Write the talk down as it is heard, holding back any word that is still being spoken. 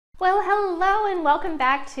Well, hello and welcome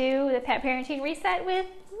back to the Pet Parenting Reset with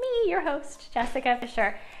me, your host, Jessica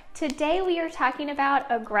Fisher. Today we are talking about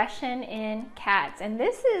aggression in cats, and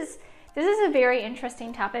this is a very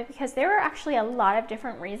interesting topic because there are actually a lot of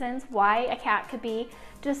different reasons why a cat could be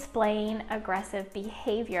displaying aggressive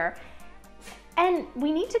behavior. And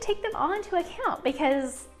we need to take them all into account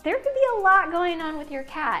because there could be a lot going on with your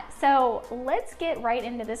cat. So let's get right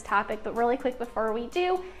into this topic, but really quick before we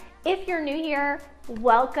do, if you're new here,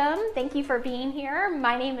 welcome. Thank you for being here.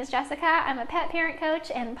 My name is Jessica. I'm a pet parent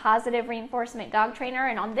coach and positive reinforcement dog trainer.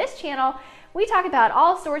 And on this channel, we talk about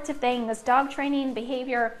all sorts of things: dog training,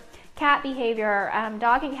 behavior, cat behavior,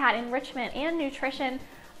 dog and cat enrichment and nutrition,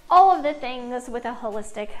 all of the things with a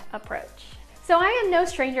holistic approach. So I am no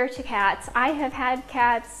stranger to cats. I have had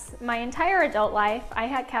cats my entire adult life. I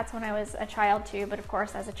had cats when I was a child too, but of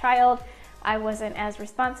course as a child, I wasn't as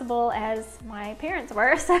responsible as my parents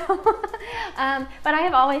were, but I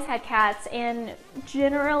have always had cats, and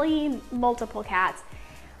generally multiple cats.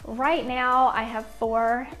 Right now I have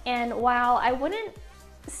 4, and while I wouldn't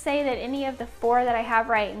say that any of the 4 that I have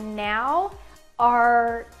right now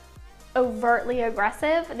are overtly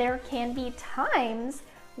aggressive, there can be times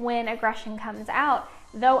when aggression comes out,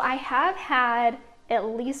 though I have had at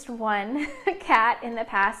least one cat in the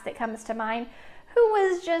past that comes to mind who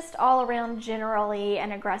was just all around generally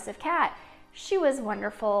an aggressive cat. She was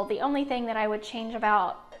wonderful. The only thing that I would change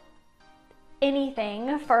about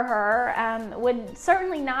anything for her would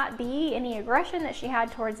certainly not be any aggression that she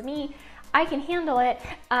had towards me. I can handle it,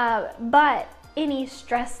 but any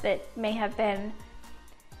stress that may have been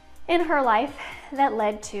in her life that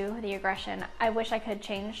led to the aggression, I wish I could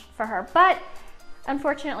change for her. But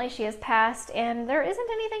unfortunately, she has passed, and there isn't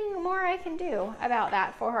anything more I can do about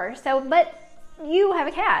that for her. But you have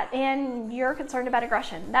a cat and you're concerned about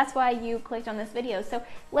aggression. That's why you clicked on this video. So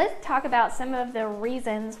let's talk about some of the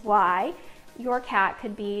reasons why your cat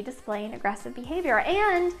could be displaying aggressive behavior.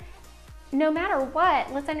 And no matter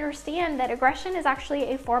what, let's understand that aggression is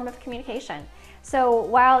actually a form of communication. So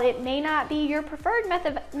while it may not be your preferred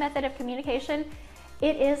method of communication,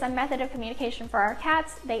 it is a method of communication for our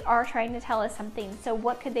cats. They are trying to tell us something. So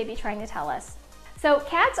what could they be trying to tell us? So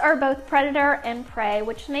cats are both predator and prey,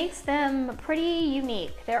 which makes them pretty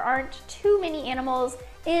unique. There aren't too many animals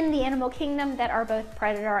in the animal kingdom that are both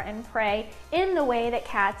predator and prey in the way that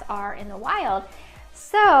cats are in the wild.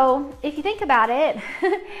 So if you think about it,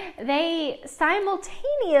 they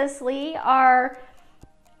simultaneously are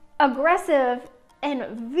aggressive and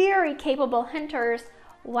very capable hunters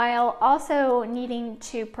while also needing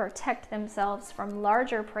to protect themselves from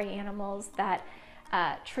larger prey animals that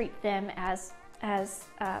treat them as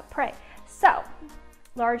prey. So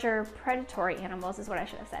larger predatory animals is what I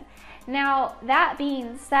should have said. Now, that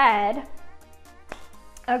being said,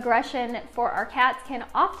 aggression for our cats can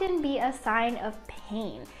often be a sign of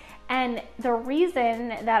pain. And the reason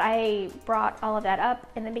that I brought all of that up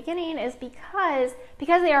in the beginning is because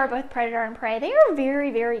they are both predator and prey, they are very,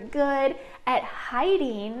 very good at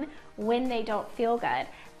hiding when they don't feel good,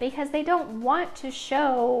 because they don't want to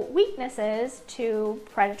show weaknesses to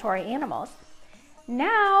predatory animals.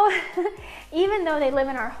 Now, even though they live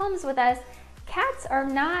in our homes with us, cats are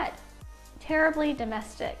not terribly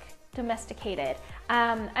domesticated.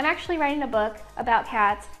 I'm actually writing a book about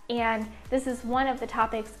cats, and this is one of the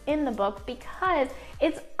topics in the book because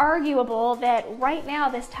it's arguable that right now,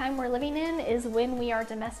 this time we're living in, is when we are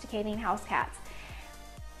domesticating house cats.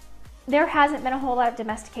 There hasn't been a whole lot of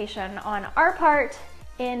domestication on our part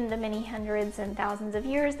in the many hundreds and thousands of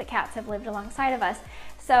years that cats have lived alongside of us.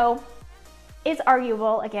 So it's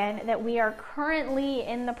arguable, again, that we are currently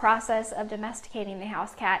in the process of domesticating the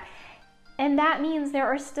house cat. And that means there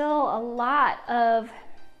are still a lot of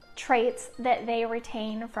traits that they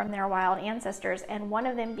retain from their wild ancestors, and one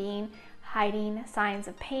of them being hiding signs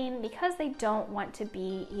of pain because they don't want to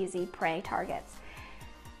be easy prey targets.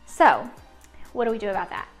 So, what do we do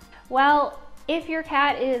about that? Well, if your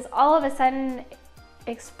cat is all of a sudden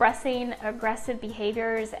expressing aggressive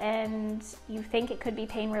behaviors and you think it could be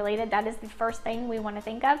pain related, that is the first thing we want to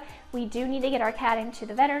think of. We do need to get our cat into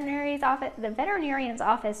the veterinarian's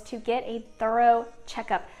office to get a thorough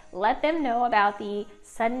checkup. Let them know about the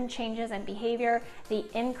sudden changes in behavior, the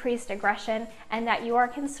increased aggression, and that you are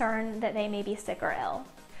concerned that they may be sick or ill.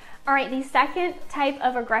 All right, the second type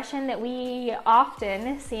of aggression that we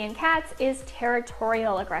often see in cats is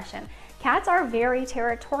territorial aggression. Cats are very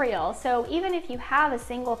territorial, so even if you have a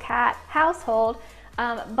single cat household,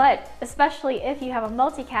 but especially if you have a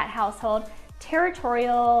multi-cat household,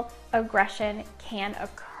 territorial aggression can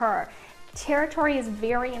occur. Territory is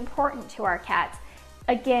very important to our cats.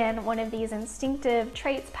 again, one of these instinctive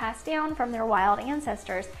traits passed down from their wild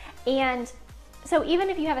ancestors. And so even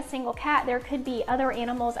if you have a single cat, there could be other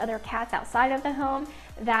animals, other cats outside of the home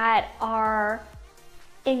that are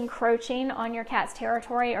encroaching on your cat's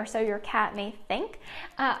territory, or so your cat may think.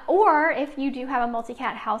 Or if you do have a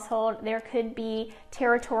multi-cat household, there could be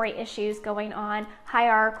territory issues going on,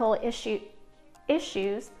 hierarchical issues.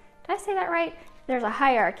 Did I say that right? There's a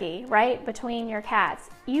hierarchy, right, between your cats.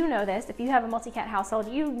 You know this. If you have a multi-cat household,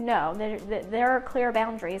 you know that there are clear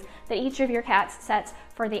boundaries that each of your cats sets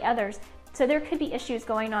for the others. So there could be issues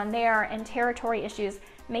going on there, and territory issues,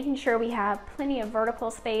 making sure we have plenty of vertical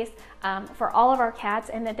space for all of our cats,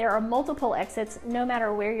 and that there are multiple exits no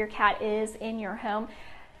matter where your cat is in your home.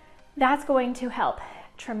 That's going to help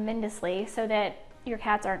tremendously so that your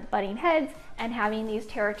cats aren't butting heads and having these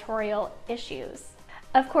territorial issues.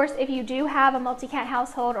 Of course, if you do have a multi-cat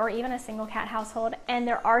household or even a single cat household and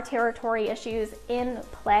there are territory issues in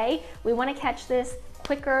play, we want to catch this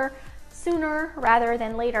quicker, sooner rather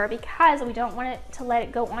than later, because we don't want it to let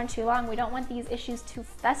it go on too long. We don't want these issues to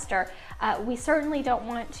fester. We certainly don't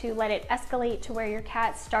want to let it escalate to where your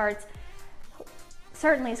cat starts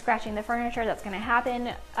certainly scratching the furniture. That's going to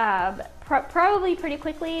happen probably pretty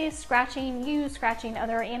quickly, scratching you, scratching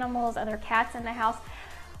other animals, other cats in the house.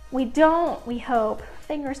 We hope,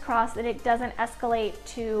 fingers crossed, that it doesn't escalate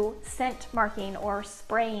to scent marking or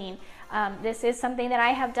spraying. This is something that I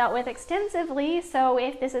have dealt with extensively, so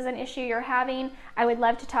if this is an issue you're having, I would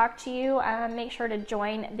love to talk to you. Make sure to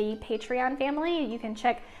join the Patreon family. You can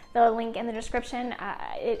check the link in the description.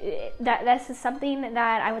 This is something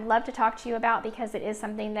that I would love to talk to you about, because it is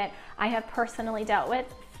something that I have personally dealt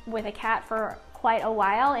with a cat for quite a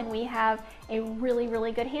while, and we have a really,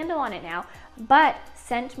 really good handle on it now. But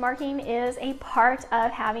scent marking is a part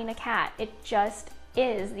of having a cat. It just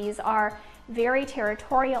is. These are very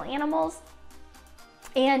territorial animals,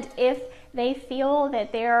 and if they feel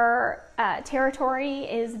that their territory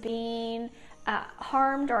is being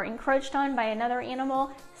harmed or encroached on by another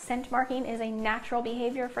animal, scent marking is a natural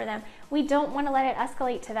behavior for them. We don't want to let it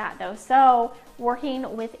escalate to that, though. So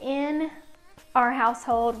working within our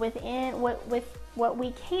household, within what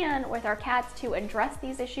we can with our cats to address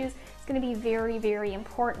these issues is going to be very, very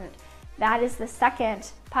important. That is the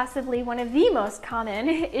second, possibly one of the most common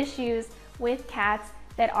issues with cats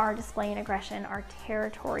that are displaying aggression, are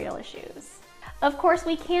territorial issues. Of course,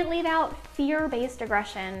 we can't leave out fear-based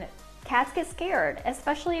aggression. Cats get scared,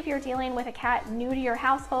 especially if you're dealing with a cat new to your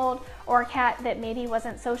household or a cat that maybe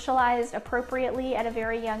wasn't socialized appropriately at a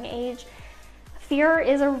very young age. Fear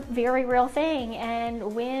is a very real thing,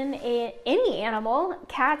 and when any animal,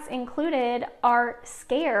 cats included, are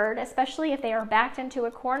scared, especially if they are backed into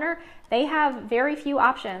a corner, they have very few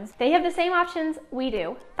options. They have the same options we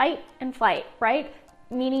do, fight and flight, right?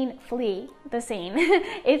 Meaning flee the scene.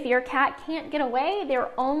 If your cat can't get away, their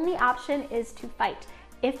only option is to fight.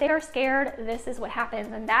 If they are scared, this is what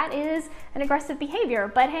happens, and that is an aggressive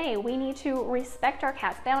behavior. But hey, we need to respect our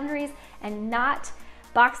cat's boundaries and not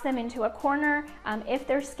box them into a corner. If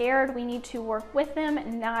they're scared, we need to work with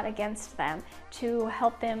them, not against them, to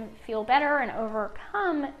help them feel better and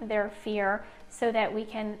overcome their fear so that we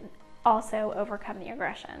can also overcome the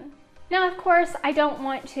aggression. Now, of course, I don't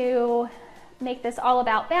want to make this all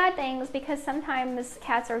about bad things, because sometimes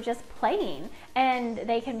cats are just playing and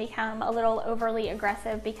they can become a little overly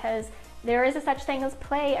aggressive, because there is a such thing as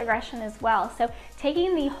play aggression as well. So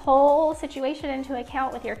taking the whole situation into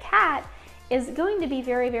account with your cat is going to be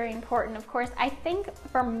very, very important. Of course, I think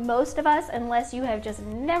for most of us, unless you have just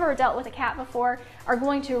never dealt with a cat before, are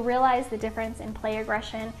going to realize the difference in play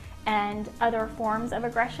aggression and other forms of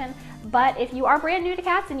aggression. But if you are brand new to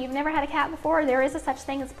cats and you've never had a cat before, there is a such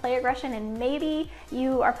thing as play aggression, and maybe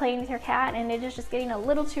you are playing with your cat and it is just getting a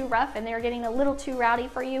little too rough and they're getting a little too rowdy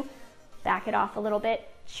for you. Back it off a little bit.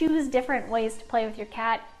 Choose different ways to play with your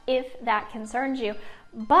cat if that concerns you.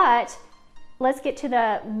 But let's get to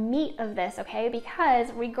the meat of this, okay?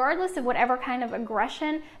 Because regardless of whatever kind of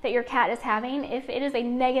aggression that your cat is having, if it is a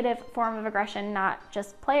negative form of aggression, not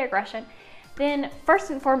just play aggression, then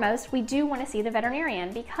first and foremost, we do want to see the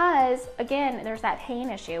veterinarian, because again, there's that pain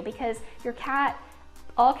issue, because your cat,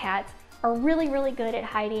 all cats, are really, really good at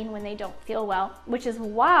hiding when they don't feel well, which is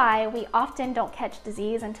why we often don't catch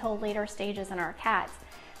disease until later stages in our cats.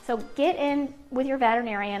 So get in with your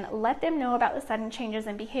veterinarian, let them know about the sudden changes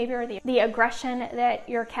in behavior, the aggression that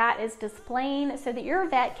your cat is displaying, so that your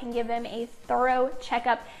vet can give them a thorough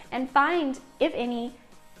checkup and find if any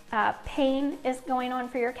pain is going on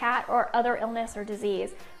for your cat or other illness or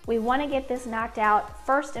disease. We want to get this knocked out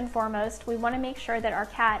first and foremost. We want to make sure that our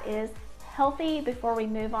cat is healthy before we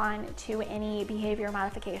move on to any behavior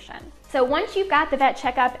modification. So once you've got the vet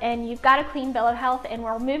checkup and you've got a clean bill of health and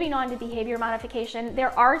we're moving on to behavior modification,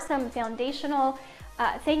 there are some foundational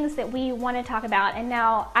things that we want to talk about. And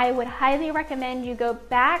now I would highly recommend you go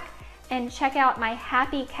back and check out my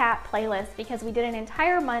Happy Cat playlist, because we did an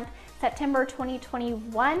entire month, September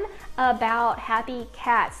 2021, about happy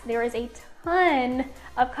cats. There is a ton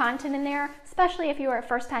of content in there, especially if you are a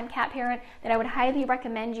first-time cat parent, that I would highly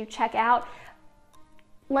recommend you check out.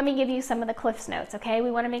 Let me give you some of the Cliff's Notes, okay?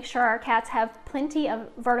 We want to make sure our cats have plenty of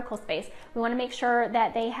vertical space. We want to make sure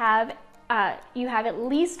that they have you have at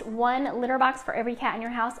least one litter box for every cat in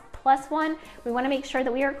your house, plus one. We want to make sure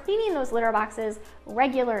that we are cleaning those litter boxes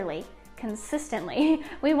regularly, consistently.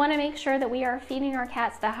 We want to make sure that we are feeding our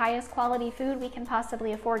cats the highest quality food we can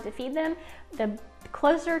possibly afford to feed them. The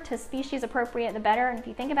closer to species appropriate, the better. And if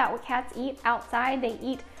you think about what cats eat outside, they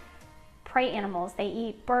eat prey animals, they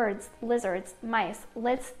eat birds, lizards, mice.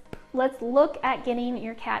 Let's look at getting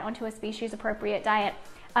your cat onto a species appropriate diet.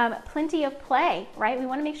 Plenty of play, right? We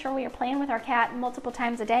want to make sure we are playing with our cat multiple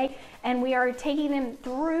times a day, and we are taking them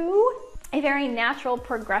through a very natural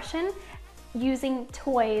progression using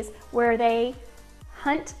toys where they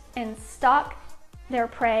hunt and stalk their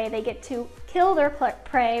prey. They get to kill their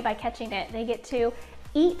prey by catching it. They get to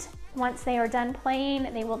eat. Once they are done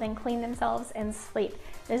playing, they will then clean themselves and sleep.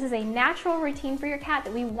 This is a natural routine for your cat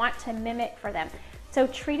that we want to mimic for them. So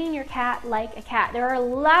treating your cat like a cat. There are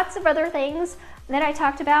lots of other things that I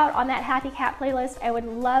talked about on that Happy Cat playlist. I would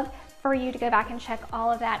love for you to go back and check all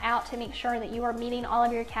of that out to make sure that you are meeting all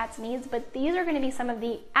of your cat's needs. But these are going to be some of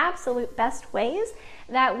the absolute best ways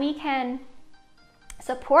that we can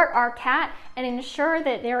support our cat and ensure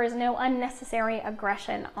that there is no unnecessary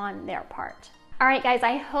aggression on their part. All right, guys,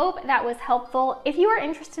 I hope that was helpful. If you are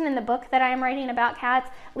interested in the book that I am writing about cats,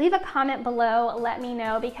 leave a comment below, let me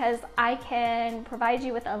know, because I can provide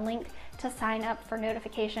you with a link to sign up for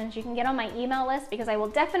notifications. You can get on my email list, because I will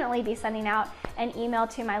definitely be sending out an email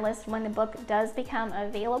to my list when the book does become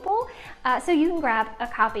available. So you can grab a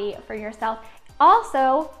copy for yourself.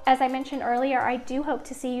 Also, as I mentioned earlier, I do hope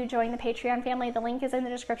to see you join the Patreon family. The link is in the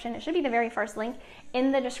description. It should be the very first link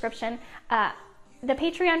in the description. The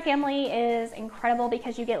Patreon family is incredible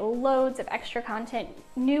because you get loads of extra content,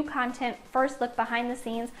 new content, first look behind the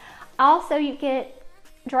scenes. Also, you get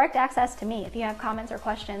direct access to me if you have comments or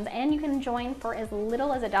questions, and you can join for as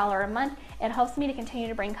little as $1 a month. It helps me to continue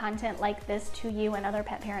to bring content like this to you and other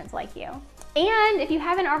pet parents like you. And if you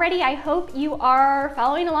haven't already, I hope you are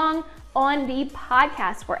following along on the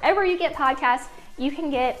podcast. Wherever you get podcasts, you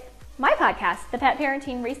can get my podcast, The Pet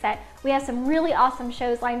Parenting Reset. We have some really awesome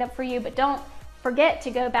shows lined up for you, but don't forget to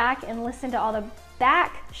go back and listen to all the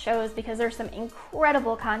back shows, because there's some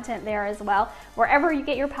incredible content there as well. Wherever you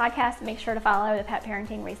get your podcast, make sure to follow The Pet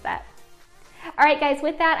Parenting Reset. All right, guys,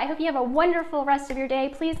 with that, I hope you have a wonderful rest of your day.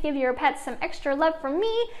 Please give your pets some extra love from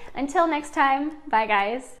me. Until next time, bye,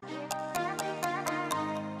 guys.